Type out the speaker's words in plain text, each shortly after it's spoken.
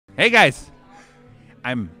Hey guys,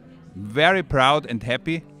 I'm very proud and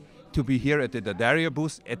happy to be here at the Dadario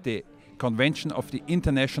booth at the convention of the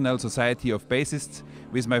International Society of Bassists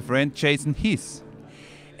with my friend Jason Heath.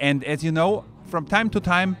 And as you know, from time to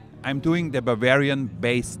time I'm doing the Bavarian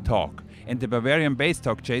Basstalk. And the Bavarian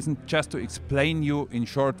Basstalk, Jason, just to explain you in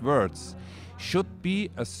short words, should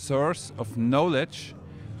be a source of knowledge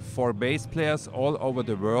for bass players all over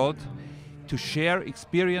the world to share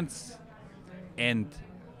experience and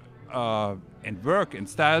work and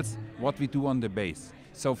styles what we do on the bass.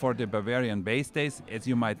 So for the Bavarian Bass Days, as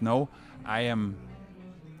you might know, I am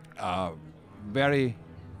very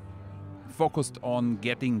focused on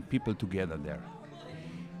getting people together there.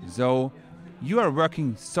 So you are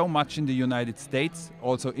working so much in the United States,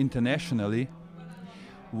 also internationally.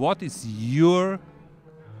 What is your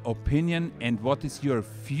opinion and what is your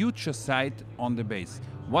future sight on the bass?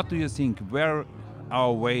 What do you think where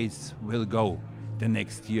our ways will go the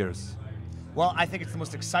next years? Well, I think it's the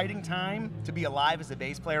most exciting time to be alive as a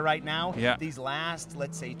bass player right now. Yeah. These last,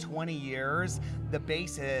 let's say, 20 years, the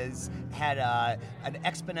bass has had an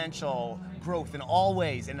exponential growth in all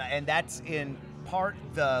ways, and that's in part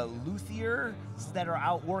the luthiers that are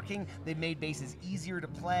out working. They've made basses easier to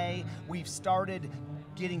play. We've started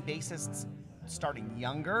getting bassists starting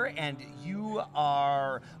younger, and you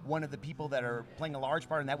are one of the people that are playing a large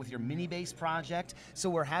part in that with your mini bass project. So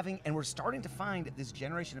we're starting to find this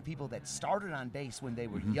generation of people that started on bass when they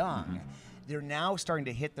were young. They're now starting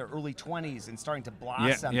to hit their early 20s and starting to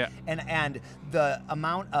blossom. Yeah. And the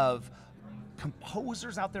amount of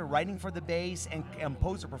composers out there writing for the bass and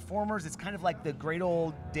composer performers, it's kind of like the great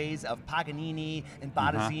old days of Paganini and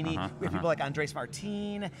Battazzini. We have people like Andres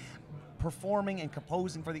Martin performing and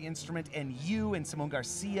composing for the instrument, and you and Simon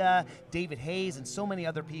Garcia, David Hayes, and so many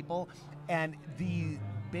other people. And the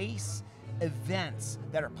bass events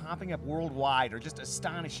that are popping up worldwide are just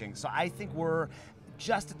astonishing. So I think we're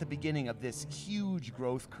just at the beginning of this huge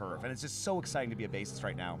growth curve, and it's just so exciting to be a bassist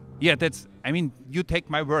right now. Yeah, you take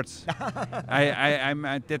my words.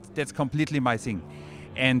 That's completely my thing.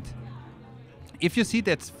 And if you see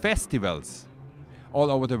that festivals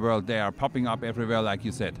all over the world, they are popping up everywhere, like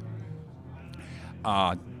you said.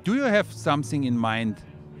 Do you have something in mind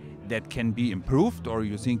that can be improved, or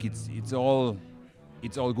you think it's all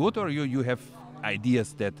good, or you have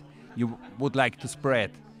ideas that you would like to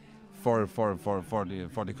spread for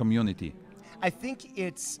the community? I think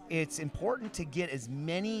it's important to get as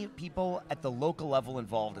many people at the local level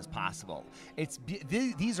involved as possible.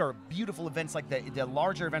 These are beautiful events, like the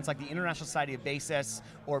larger events like the International Society of Bassists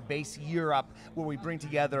or Bass Europe, where we bring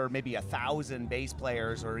together maybe 1,000 bass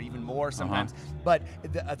players or even more sometimes. But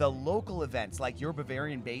the local events like your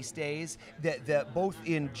Bavarian Bass Days, both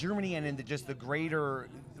in Germany and in just the greater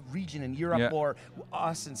region in Europe, or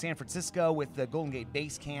us in San Francisco with the Golden Gate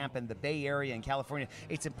Bass Camp and the Bay Area in California.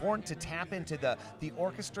 It's important to tap into the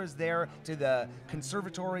orchestras there, to the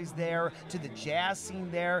conservatories there, to the jazz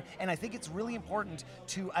scene there. And I think it's really important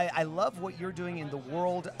I love what you're doing in the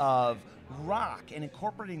world of rock and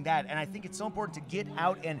incorporating that. And I think it's so important to get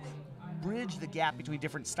out and bridge the gap between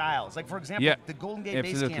different styles. Like, for example, the Golden Gate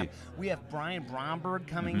Bass Camp, we have Brian Bromberg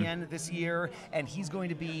coming in this year, and he's going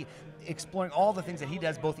to be exploring all the things that he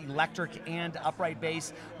does, both electric and upright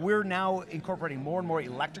bass. We're now incorporating more and more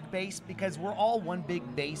electric bass because we're all one big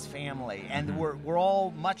bass family, and we're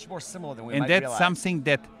all much more similar than we might realize. And that's something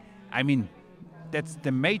that, that's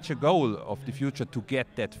the major goal of the future, to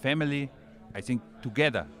get that family, I think,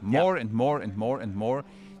 together more and more and more and more.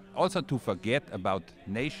 Also to forget about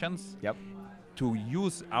nations, to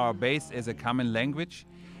use our bass as a common language.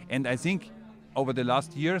 And I think over the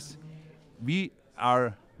last years, we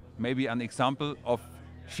are maybe an example of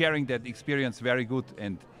sharing that experience very good.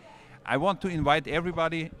 And I want to invite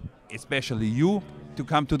everybody, especially you, to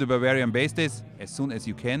come to the Bavarian Bass Days as soon as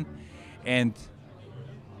you can. And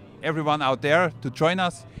everyone out there to join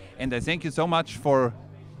us. And I thank you so much for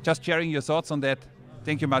just sharing your thoughts on that.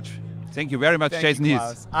 Thank you much. Thank you very much, Jason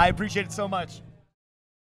Heath. I appreciate it so much.